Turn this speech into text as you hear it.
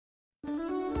If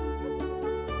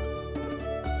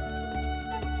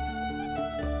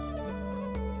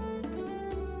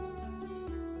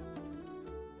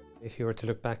you were to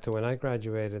look back to when I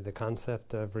graduated, the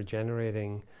concept of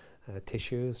regenerating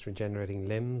tissues, regenerating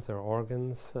limbs or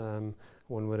organs,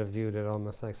 one would have viewed it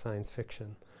almost like science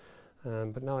fiction.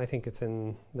 But now I think it's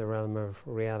in the realm of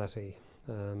reality.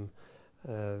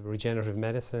 Regenerative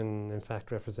medicine, in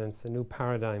fact, represents a new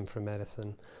paradigm for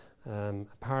medicine, a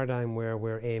paradigm where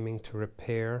we're aiming to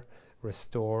repair,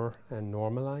 restore and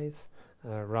normalize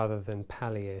rather than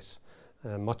palliate.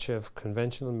 Much of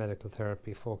conventional medical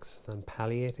therapy focuses on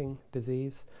palliating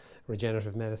disease.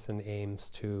 Regenerative medicine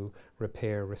aims to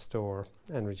repair, restore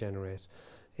and regenerate.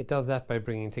 It does that by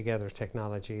bringing together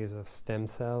technologies of stem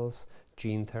cells,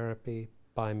 gene therapy,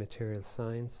 biomaterial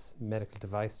science, medical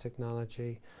device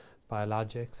technology,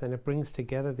 biologics, and it brings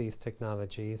together these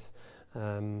technologies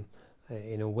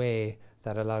in a way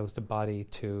that allows the body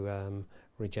to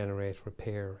regenerate,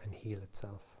 repair and heal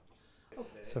itself.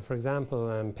 So for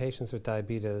example, patients with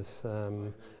diabetes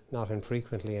not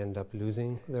infrequently end up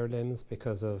losing their limbs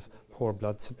because of poor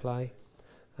blood supply,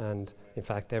 and in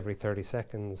fact every 30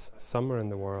 seconds somewhere in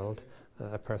the world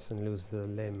a person loses a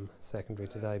limb secondary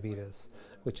to diabetes,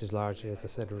 which is largely, as I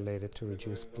said, related to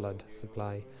reduced blood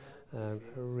supply.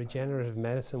 Regenerative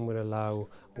medicine would allow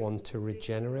one to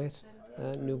regenerate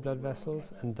new blood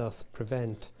vessels and thus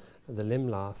prevent the limb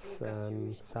loss,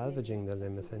 salvaging the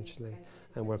limb essentially.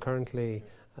 And we're currently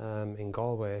in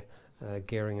Galway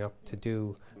gearing up to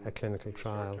do a clinical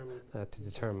trial to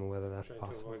determine whether that's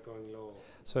possible.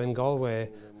 So in Galway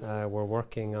we're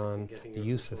working on the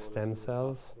use of stem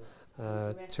cells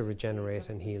to regenerate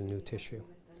and heal new tissue.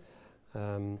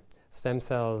 Stem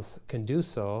cells can do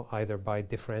so either by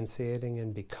differentiating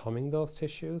and becoming those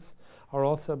tissues, or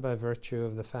also by virtue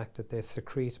of the fact that they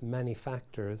secrete many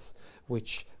factors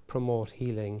which promote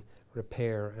healing,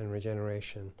 repair and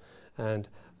regeneration. And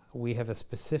we have a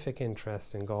specific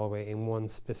interest in Galway in one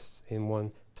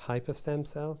type of stem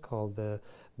cell called the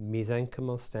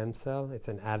mesenchymal stem cell. It's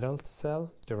an adult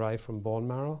cell derived from bone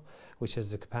marrow, which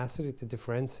has the capacity to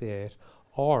differentiate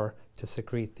or to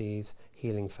secrete these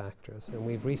healing factors. And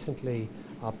we've recently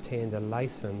obtained a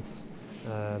license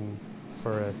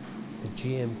for a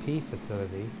GMP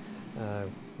facility,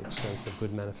 which stands for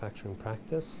Good Manufacturing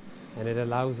Practice, and it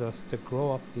allows us to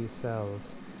grow up these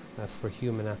cells for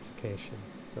human application.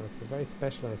 So it's a very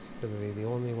specialised facility, the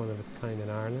only one of its kind in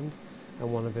Ireland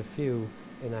and one of a few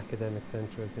in academic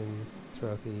centres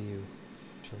throughout the EU.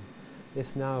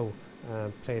 This now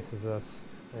places us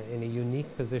in a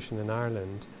unique position in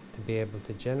Ireland to be able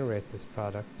to generate this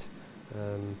product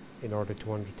in order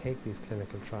to undertake these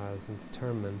clinical trials and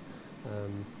determine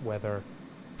whether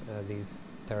these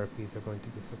therapies are going to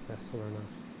be successful or not.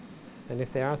 And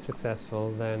if they are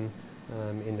successful, then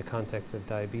in the context of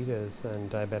diabetes and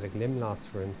diabetic limb loss,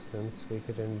 for instance, we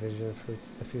could envision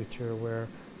a future where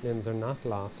limbs are not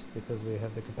lost because we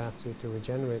have the capacity to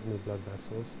regenerate new blood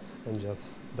vessels and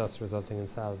thus resulting in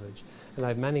salvage. And I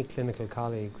have many clinical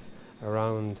colleagues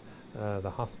around the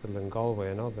hospital in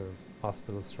Galway and other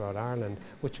hospitals throughout Ireland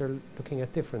which are looking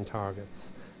at different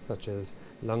targets such as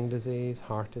lung disease,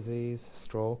 heart disease,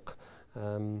 stroke,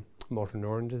 motor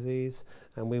neuron disease,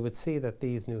 and we would see that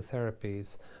these new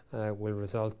therapies will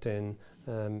result in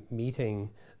meeting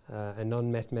an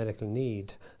unmet medical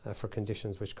need for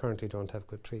conditions which currently don't have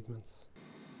good treatments.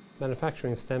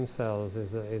 Manufacturing stem cells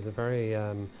is a very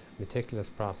meticulous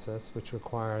process which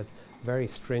requires very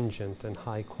stringent and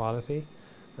high quality.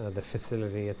 The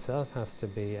facility itself has to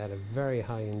be at a very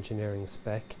high engineering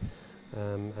spec,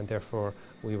 and therefore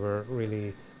we were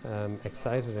really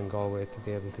excited in Galway to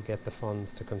be able to get the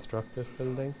funds to construct this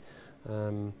building.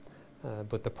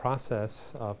 But the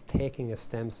process of taking a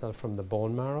stem cell from the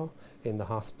bone marrow in the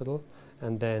hospital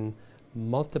and then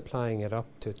multiplying it up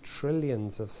to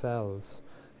trillions of cells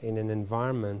in an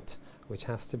environment which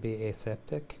has to be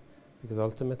aseptic, because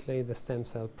ultimately the stem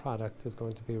cell product is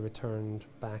going to be returned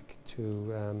back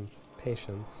to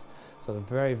patients. So a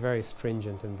very, very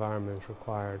stringent environment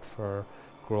required for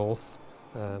growth,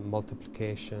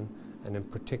 multiplication, and in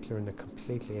particular in a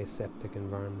completely aseptic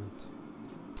environment.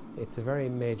 It's a very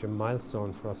major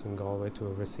milestone for us in Galway to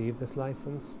have received this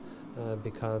license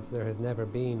because there has never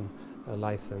been a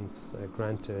license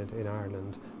granted in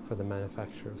Ireland for the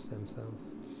manufacture of stem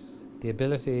cells. The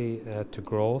ability to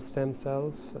grow stem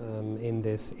cells in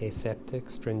this aseptic,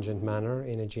 stringent manner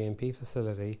in a GMP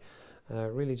facility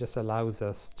really just allows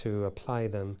us to apply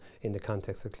them in the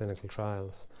context of clinical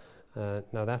trials.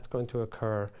 Now that's going to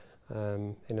occur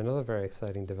in another very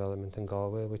exciting development in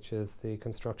Galway, which is the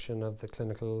construction of the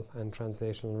clinical and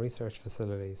translational research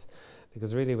facilities.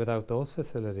 Because really without those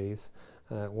facilities,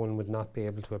 one would not be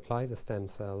able to apply the stem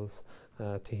cells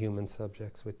to human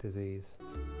subjects with disease.